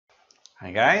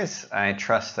Hi guys, I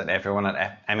trust that everyone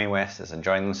at AmiWest is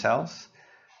enjoying themselves.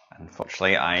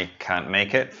 Unfortunately, I can't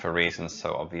make it for reasons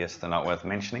so obvious they're not worth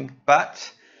mentioning,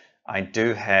 but I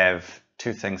do have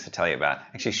two things to tell you about.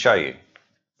 Actually, show you.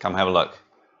 Come have a look.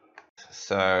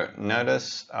 So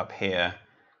notice up here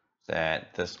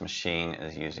that this machine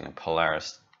is using a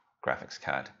Polaris graphics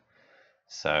card.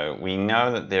 So we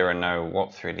know that there are no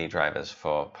Warp3D drivers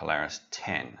for Polaris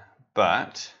 10,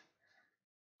 but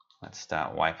let's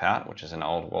start Wipeout, which is an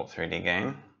old Warp3D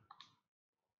game,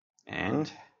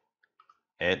 and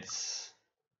it's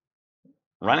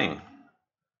running.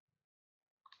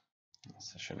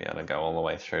 So should be able to go all the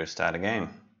way through, start again.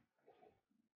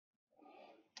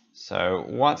 So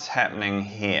what's happening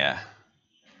here?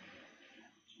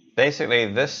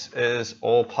 Basically, this is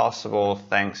all possible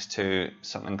thanks to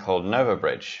something called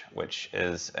NovaBridge, which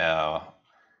is our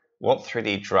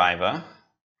Warp3D driver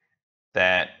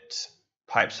that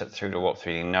pipes it through to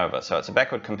Warp3D Nova. So it's a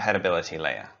backward compatibility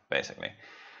layer, basically.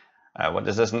 What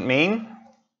does this mean?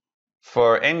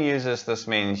 For end users, this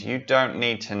means you don't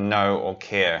need to know or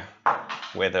care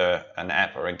whether an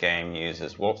app or a game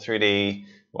uses Warp3D,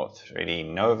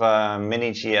 Warp3D Nova,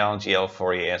 Mini GL,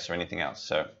 GL4ES, or anything else.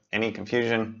 So any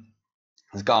confusion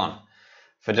is gone.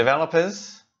 For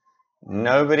developers,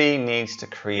 nobody needs to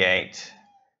create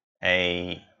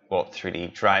a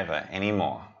Warp3D driver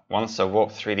anymore. Once a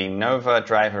Warp3D Nova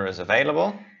driver is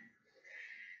available,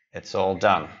 it's all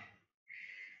done,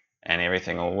 and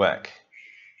everything will work.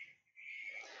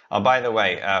 Oh, by the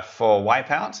way, for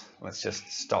Wipeout, let's just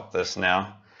stop this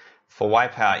now. For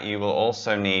Wipeout, you will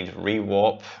also need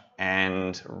Rewarp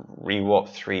and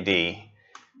Rewarp3D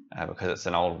because it's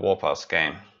an old Warpos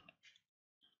game.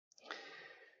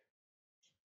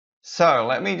 So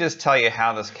let me just tell you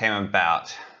how this came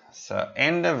about. So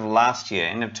end of last year,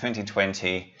 end of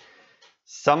 2020,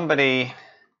 somebody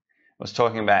was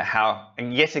talking about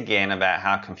yet again,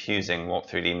 how confusing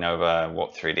Warp3D Nova,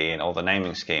 Warp3D, and all the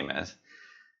naming scheme is.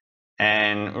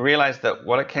 And realized that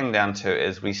what it came down to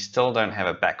is we still don't have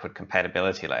a backward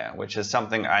compatibility layer, which is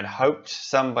something I'd hoped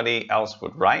somebody else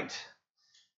would write.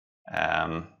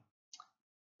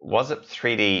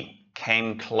 Warp3D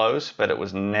came close, but it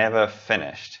was never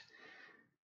finished.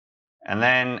 And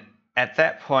then at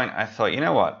that point, I thought, you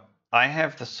know what? I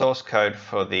have the source code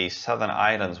for the Southern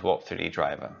Islands Warp3D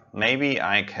driver. Maybe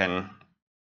I can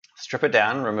strip it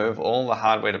down, remove all the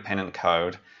hardware-dependent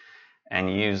code, and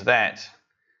use that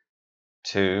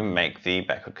to make the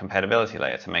backward compatibility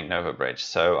layer, to make NovaBridge.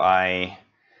 So I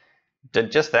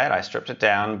did just that. I stripped it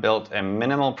down, built a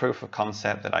minimal proof of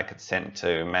concept that I could send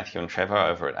to Matthew and Trevor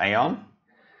over at Aeon.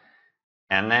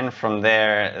 And then from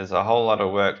there is a whole lot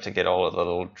of work to get all of the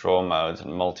little draw modes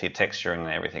and multi-texturing and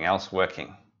everything else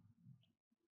working.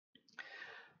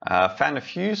 Found a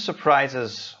few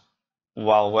surprises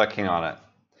while working on it.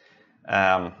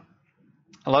 A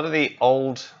lot of the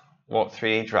old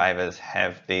Warp3D drivers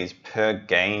have these per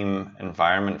game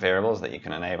environment variables that you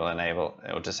can enable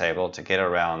or disable to get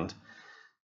around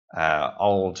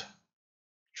old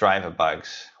driver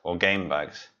bugs or game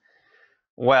bugs.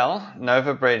 Well,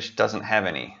 NovaBridge doesn't have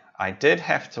any. I did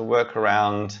have to work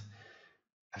around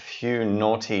a few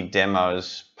naughty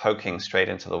demos poking straight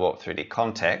into the Warp3D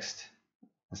context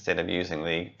instead of using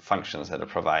the functions that are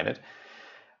provided.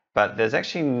 But there's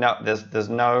actually there's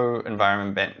no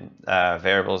environment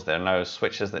variables. There are no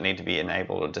switches that need to be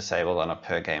enabled or disabled on a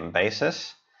per game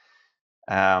basis.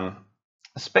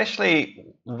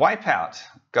 Especially Wipeout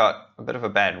got a bit of a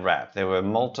bad rap. There were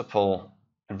multiple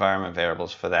environment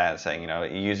variables for that, saying, you know,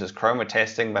 it uses chroma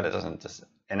testing, but it doesn't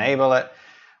enable it.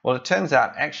 Well, it turns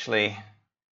out actually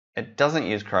it doesn't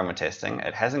use chroma testing.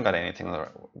 It hasn't got anything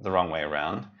the wrong way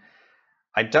around.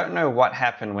 I don't know what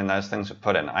happened when those things were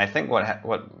put in. I think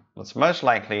what's most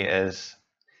likely is,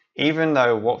 even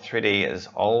though Warp3D is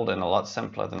old and a lot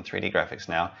simpler than 3D graphics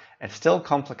now, it's still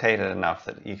complicated enough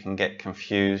that you can get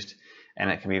confused, and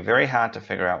it can be very hard to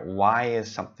figure out why is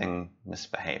something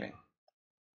misbehaving.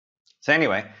 So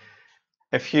anyway,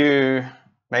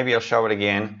 maybe I'll show it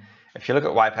again. If you look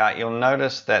at Wipeout, you'll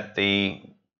notice that the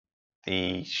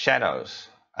shadows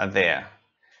are there,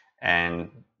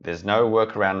 and there's no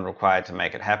workaround required to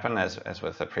make it happen, as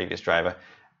with the previous driver.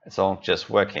 It's all just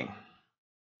working.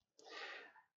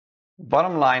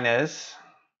 Bottom line is,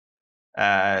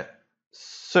 as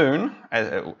soon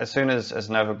as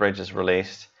NovaBridge is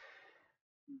released,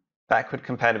 backward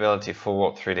compatibility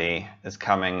for Warp3D is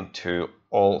coming to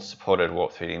all supported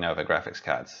Warp3D Nova graphics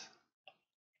cards.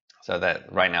 So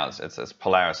that right now it's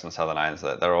Polaris and Southern Islands,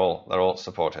 that they're all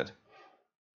supported.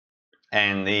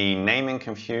 And the naming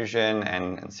confusion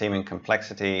and seeming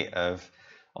complexity of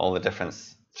all the different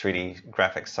 3D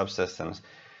graphics subsystems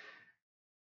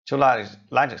to a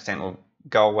large extent will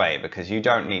go away because you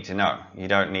don't need to know. You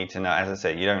don't need to know, as I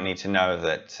said, you don't need to know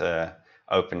that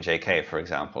OpenJK, for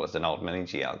example, is an old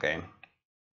mini-GL game,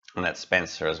 and that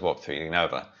Spencer is Warp3D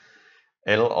Nova.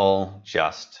 It'll all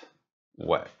just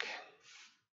work.